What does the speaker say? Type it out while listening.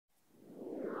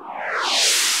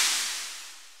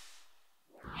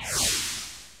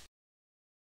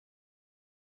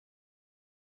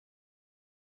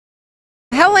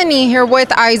Melanie here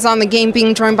with Eyes on the Game,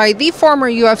 being joined by the former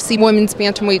UFC Women's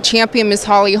Bantamweight Champion, Miss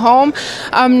Holly Holm.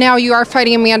 Now you are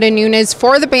fighting Amanda Nunes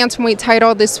for the Bantamweight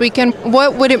title this weekend.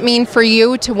 What would it mean for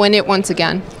you to win it once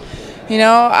again? You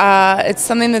know, it's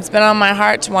something that's been on my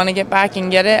heart to want to get back and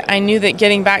get it. I knew that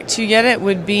getting back to get it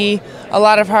would be a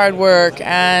lot of hard work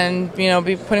and, you know,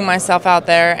 be putting myself out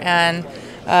there and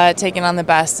taking on the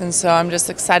best. And so I'm just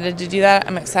excited to do that.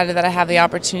 I'm excited that I have the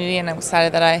opportunity, and I'm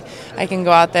excited that I can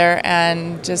go out there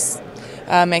and just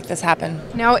make this happen.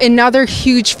 Now, another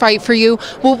huge fight for you.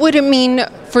 What would it mean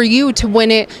for you to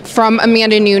win it from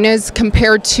Amanda Nunes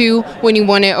compared to when you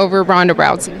won it over Ronda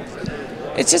Rousey?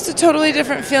 It's just a totally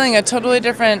different feeling, a totally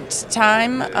different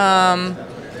time.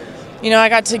 You know, I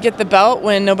got to get the belt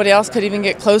when nobody else could even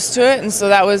get close to it, and so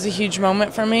that was a huge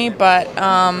moment for me. But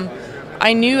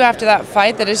I knew after that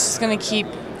fight that it's just going to keep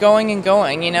going and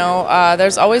going. You know,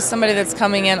 there's always somebody that's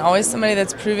coming in, always somebody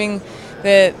that's proving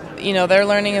that, you know, they're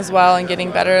learning as well and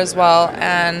getting better as well.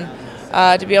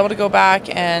 And to be able to go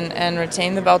back and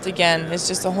retain the belt again is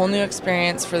just a whole new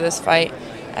experience for this fight,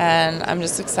 and I'm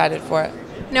just excited for it.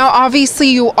 Now, obviously,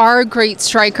 you are a great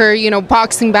striker, you know,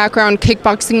 boxing background,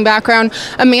 kickboxing background.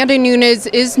 Amanda Nunes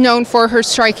is known for her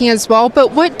striking as well,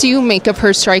 but what do you make of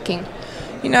her striking?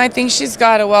 You know, I think she's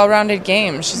got a well-rounded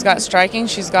game. She's got striking,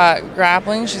 she's got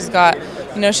grappling, she's got,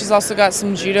 you know, she's also got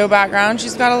some judo background.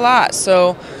 She's got a lot.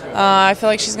 So I feel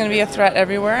like she's going to be a threat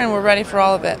everywhere, and we're ready for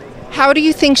all of it. How do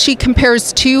you think she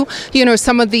compares to, you know,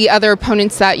 some of the other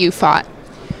opponents that you fought?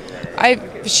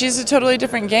 She's a totally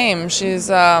different game. She's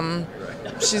a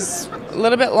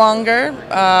little bit longer,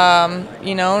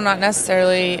 you know, not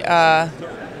necessarily,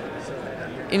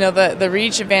 you know, the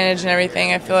reach advantage and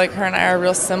everything. I feel like her and I are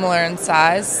real similar in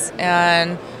size,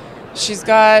 and she's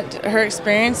got, her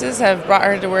experiences have brought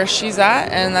her to where she's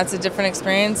at, and that's a different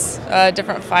experience, a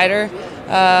different fighter.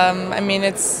 I mean,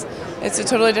 it's a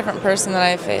totally different person that I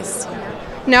have faced.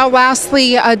 Now,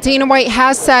 lastly, Dana White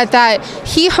has said that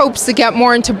he hopes to get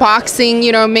more into boxing,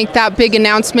 you know, make that big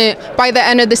announcement by the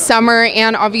end of the summer,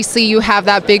 and obviously you have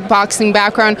that big boxing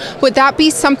background. Would that be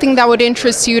something that would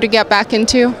interest you to get back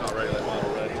into?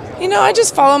 You know, I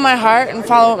just follow my heart and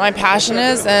follow what my passion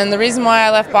is, and the reason why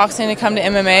I left boxing to come to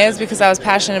MMA is because I was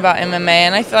passionate about MMA,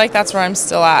 and I feel like that's where I'm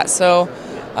still at. So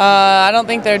I don't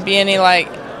think there'd be any, like,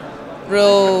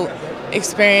 real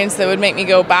experience that would make me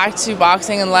go back to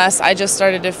boxing unless I just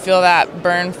started to feel that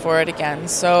burn for it again.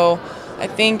 So I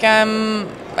think I'm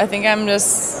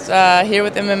just here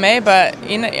with MMA, but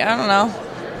you know, I don't know.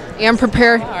 And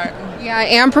prepared. Yeah,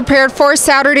 and prepared for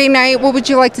Saturday night. What would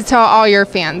you like to tell all your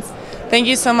fans? Thank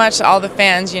you so much to all the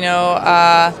fans. You know,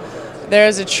 there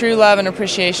is a true love and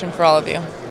appreciation for all of you.